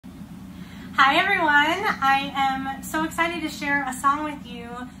Hi everyone, I am so excited to share a song with you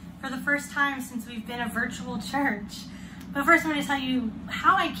for the first time since we've been a virtual church. But first I want to tell you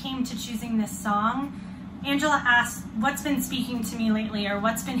how I came to choosing this song. Angela asked what's been speaking to me lately or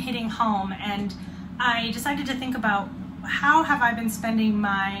what's been hitting home, and I decided to think about how have I been spending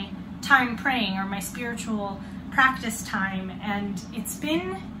my time praying or my spiritual practice time, and it's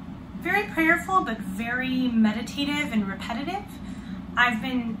been very prayerful but very meditative and repetitive. I've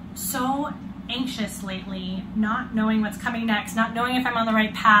been so anxious lately, not knowing what's coming next, not knowing if I'm on the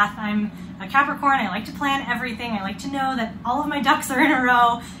right path. I'm a Capricorn, I like to plan everything, I like to know that all of my ducks are in a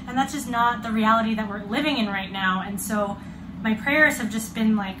row, and that's just not the reality that we're living in right now. And so my prayers have just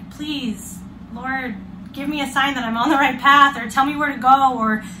been like, please, Lord, give me a sign that I'm on the right path, or tell me where to go,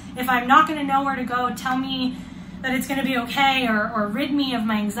 or if I'm not going to know where to go, tell me that it's going to be okay, or rid me of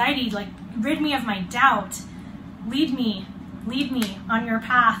my anxiety, like rid me of my doubt. Lead me on your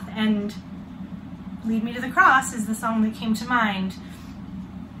path, and Lead Me to the Cross is the song that came to mind.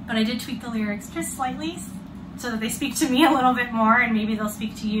 But I did tweak the lyrics just slightly so that they speak to me a little bit more, and maybe they'll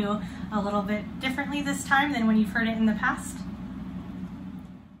speak to you a little bit differently this time than when you've heard it in the past.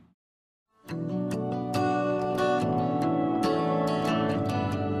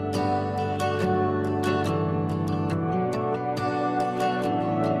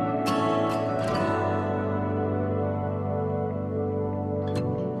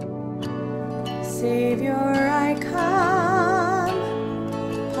 Savior, I come,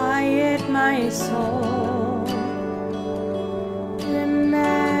 quiet my soul.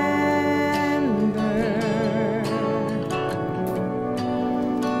 Remember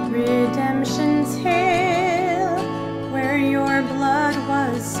redemption's hill, where your blood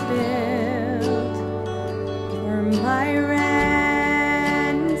was spilled for my ransom.